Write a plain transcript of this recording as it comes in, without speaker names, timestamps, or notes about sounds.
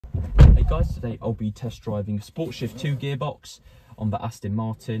guys, today I'll be test driving a SportShift 2 gearbox on the Aston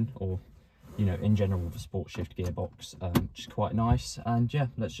Martin, or you know, in general the SportShift gearbox, which is quite nice. And yeah,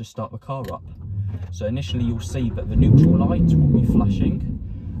 let's just start the car up. So initially you'll see that the neutral light will be flashing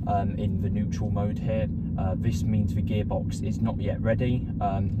in the neutral mode here. This means the gearbox is not yet ready.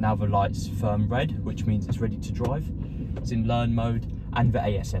 Now the light's firm red, which means it's ready to drive. It's in learn mode and the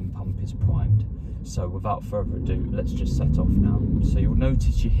ASM pump is primed. So without further ado, let's just set off now. So you'll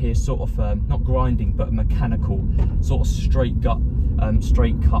notice you hear sort of, not grinding, but a mechanical, sort of straight cut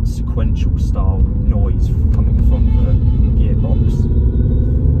sequential style noise coming from the gearbox.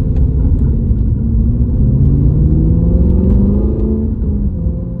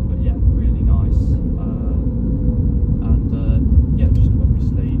 But yeah, really nice. Yeah, just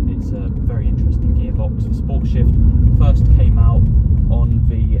obviously it's a very interesting gearbox. The SportShift first came out on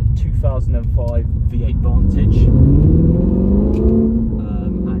the 2005 V8 Vantage,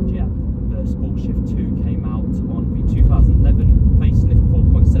 and yeah, the SportShift 2 came out on the 2011 facelift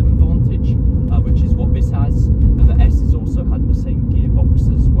 4.7 Vantage, which is what this has. And the S has also had the same gearbox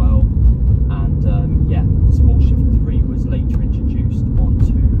as well. And yeah, the SportShift 3 was later introduced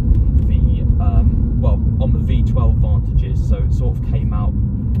onto the on the V12 Vantages, so it sort of came out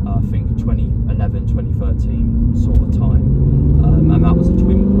I think 2011, 2013 sort of time. And that was a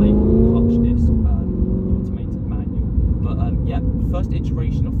twin plate clutch disc automated manual. But yeah, the first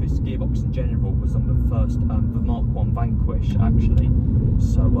iteration of this gearbox in general was on the first, the Mark 1 Vanquish actually.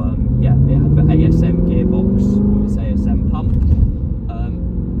 So yeah, it had the ASM gearbox with its ASM pump.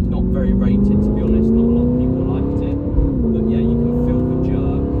 Not very rated, to be honest, not a lot of people liked it. But yeah, you can feel the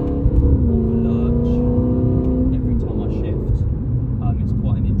jerk or the lurch every time I shift. It's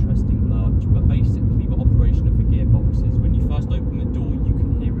quite an interesting lurch, but basically the operation of the gearbox is when you first open the door, you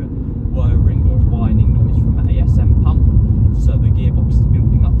can hear a whirring or whining noise from the ASM pump. So the gearbox is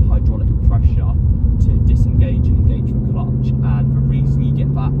building up hydraulic pressure to disengage and engage the clutch. And the reason you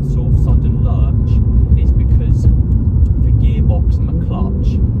get that sort of sudden lurch is because the gearbox and the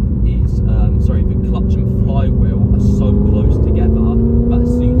clutch is, the clutch and flywheel are so close together that as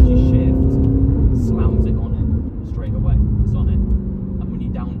soon as you shift, slams it on it straight away. It's on it. And when you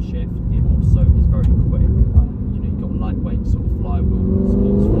downshift, it also is very quick. You know, you've got a lightweight sort of flywheel,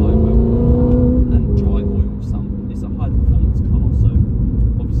 sports flywheel, and dry oil sump. It's a high performance car, so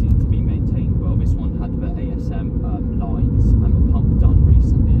obviously needs to be maintained well. This one had the ASM lines and the pump done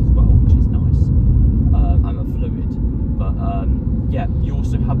recently as well, which is nice, and the fluid. But yeah, you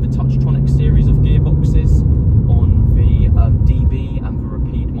also have the Touchtronic series of gearboxes on the DB and the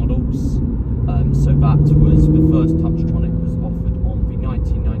Rapide models. So that was the first Touchtronic was offered on the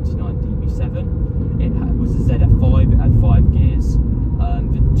 1999 DB7. It was a ZF5, it had 5 gears.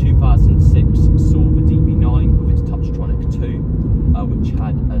 The 2006 saw the DB9 with its Touchtronic 2, which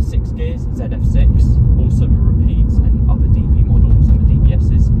had 6 gears, ZF6, also the Rapides and other DB models and the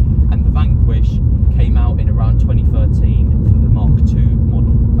DBSs. And the Vanquish came out in around 2013 for the Mark II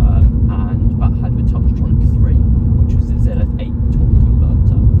model, and that had the Touchtronic 3, which was the ZF8 torque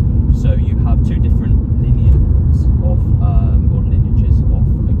converter. So you have two different lineages of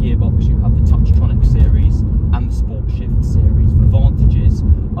a gearbox. You have the Touchtronic series and the SportShift series. The Vantages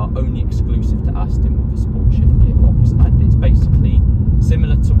are only exclusive to Aston with the SportShift gearbox, and it's basically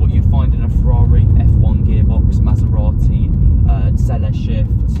similar to what you'd find in a Ferrari F1 gearbox, Maserati,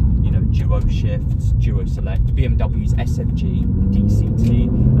 SportShift, you know, Duo Shifts, Duo Select, BMW's SMG, DCT,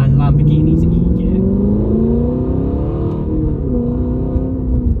 and Lamborghini's E-Gear.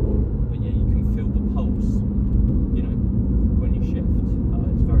 But yeah, you can feel the pulse, you know, when you shift.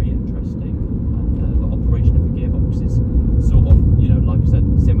 It's very interesting, and the operation of the gearbox is sort of, you know, like I said,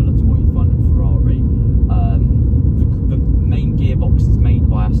 similar to what you'd find in Ferrari. The main gearbox is made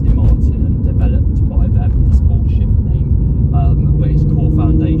by Aston Martin and developed by them, the SportShift name. But its core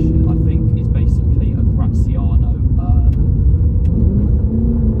foundation, I think, is basically a Graziano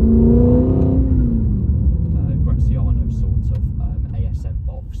sort of ASM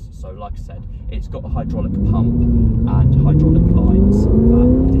box. So like I said, it's got a hydraulic pump and hydraulic lines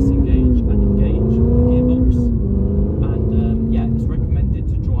that disengage and engage the gearbox. And yeah, it's recommended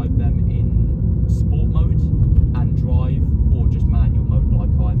to drive them in sport mode and drive, or just manual mode like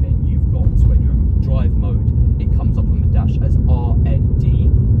I'm in. You've got, when you're in drive mode, it comes up on the dash as RND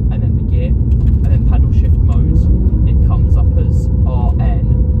and then the gear, and then paddle shift modes, it comes up as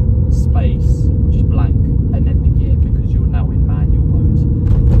RN space just blank and then the gear, because you're now in manual mode.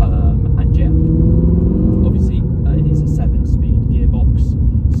 And yeah, obviously it is a 7-speed gearbox,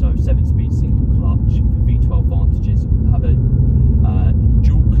 so 7-speed single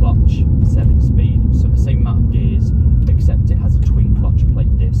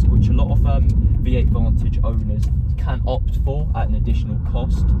lot of V8 Vantage owners can opt for at an additional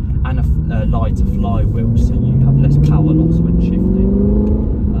cost, and a lighter flywheel, so you have less power loss when shifting.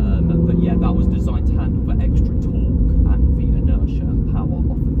 But yeah, that was designed to handle the extra torque and the inertia and power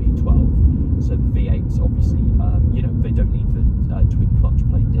of the V12. So the V8s, obviously, you know, they don't need the twin clutch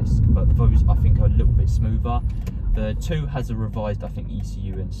plate disc, but those I think are a little bit smoother. The 2 has a revised, I think,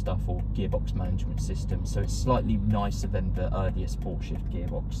 ECU and stuff, or gearbox management system, so it's slightly nicer than the earlier SportShift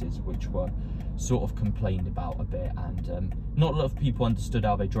gearboxes, which were sort of complained about a bit, and not a lot of people understood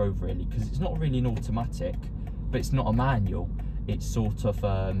how they drove really, because it's not really an automatic, but it's not a manual. It's sort of,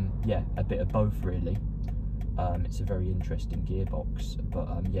 yeah, a bit of both really. It's a very interesting gearbox, but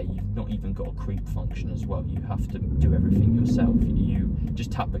yeah, you've not even got a creep function as well. You have to do everything yourself. You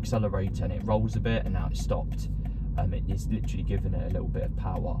just tap the accelerator and it rolls a bit, and now it's stopped. It is literally giving it a little bit of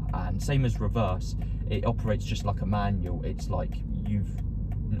power, and same as reverse, it operates just like a manual. It's like you've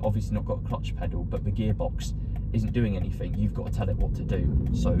obviously not got a clutch pedal, but the gearbox isn't doing anything. You've got to tell it what to do.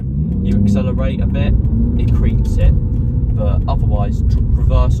 So you accelerate a bit, it creeps it, but otherwise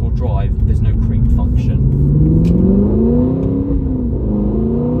reverse or drive, there's no creep function.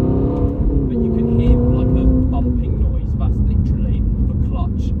 But you can hear like a bumping noise. That's literally the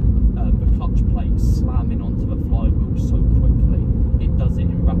clutch plate slamming onto the flywheel so quickly. It does it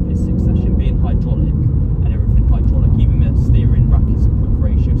in rapid succession, being hydraulic and everything hydraulic. Even the steering rack is a quick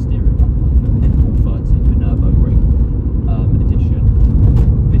ratio steering rack on the N430, the Nürburgring edition.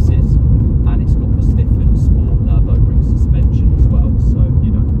 This is, and it's got the stiffened sport Nürburgring suspension as well. So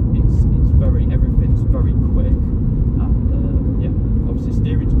you know, it's very, everything's very quick, and yeah, obviously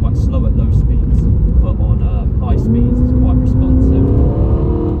steering's quite slow at low speed.